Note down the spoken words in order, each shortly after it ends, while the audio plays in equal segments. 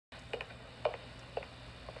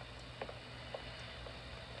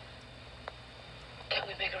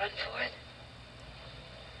Can't we make a run for it?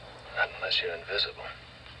 Not unless you're invisible.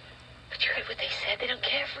 But you heard what they said. They don't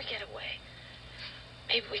care if we get away.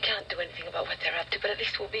 Maybe we can't do anything about what they're up to, but at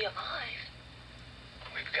least we'll be alive.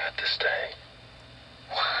 We've got to stay.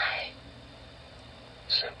 Why?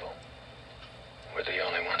 Simple. We're the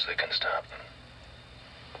only ones that can stop them.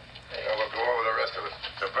 Now we'll go over the rest of it.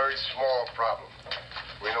 It's a very small problem.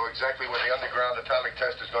 We know exactly where the underground atomic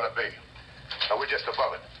test is going to be. Now, we're just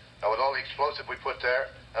above it. Now, with all the explosive we put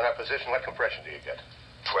there and our position, what compression do you get?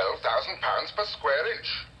 12,000 pounds per square inch.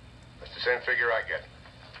 That's the same figure I get.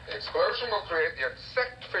 The explosion will create the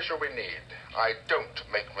exact fissure we need. I don't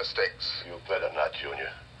make mistakes. You better not,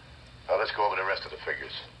 Junior. Now, let's go over the rest of the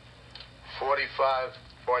figures. 45.12.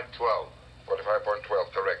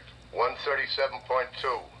 45.12, correct. 137.2.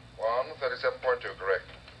 137.2, correct.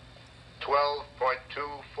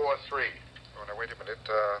 12.243. Oh, now, wait a minute.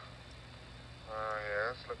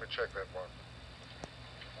 Yes, let me check that one.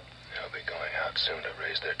 They'll be going out soon to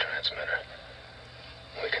raise their transmitter.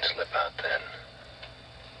 We can slip out then.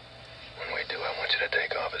 When we do, I want you to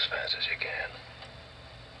take off as fast as you can.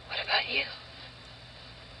 What about you?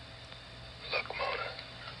 Look, Mona,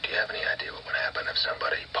 do you have any idea what would happen if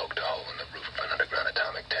somebody poked a hole in the roof of an underground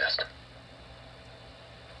atomic test?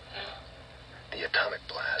 No. The atomic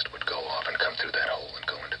blast would go off and come through that hole and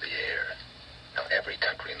go into the air. Now, every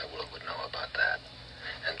country in the world would know about that.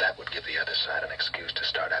 And that would give the other side an excuse to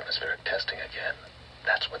start atmospheric testing again.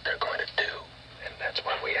 That's what they're going to do. And that's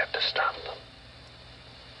why we have to stop them.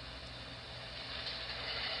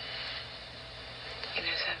 You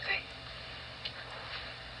know something?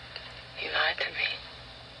 You lied to me.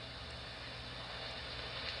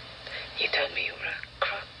 You told me you were a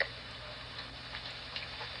crook.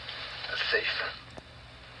 A thief.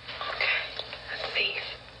 Okay, a thief.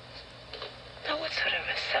 Now, what sort of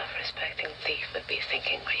a self-respecting thief would be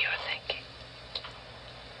thinking what you're thinking?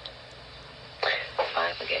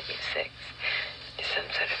 5 will get you 6. You're some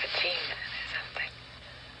sort of a G-man or something.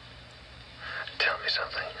 Tell me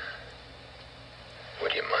something.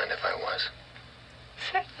 Would you mind if I was?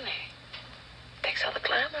 Certainly. Takes all the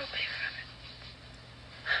glamour away from it.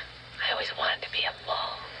 I always wanted to be a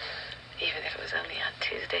mole, even if it was only on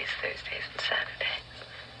Tuesdays, Thursdays, and Saturdays.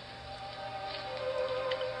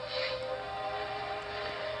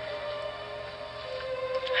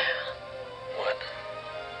 What?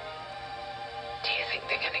 Do you think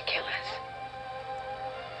they're gonna kill us?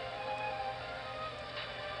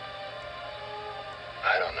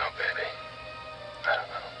 I don't know, baby. I don't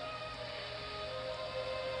know.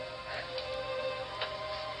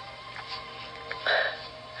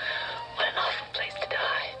 What an awful place to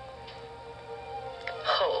die. A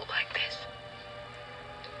hole like this.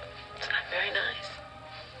 It's not very nice.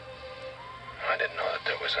 I didn't know that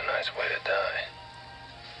there was a nice way to die.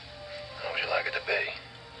 How would you like it to be?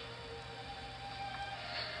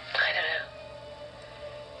 I don't know.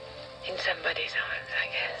 In somebody's arms, I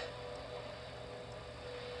guess.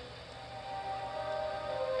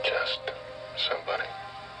 Just somebody.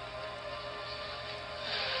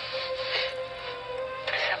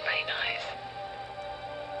 Somebody nice.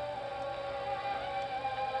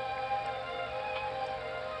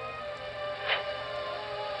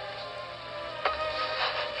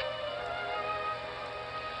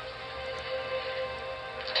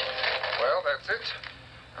 Well, that's it.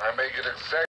 I make it exact.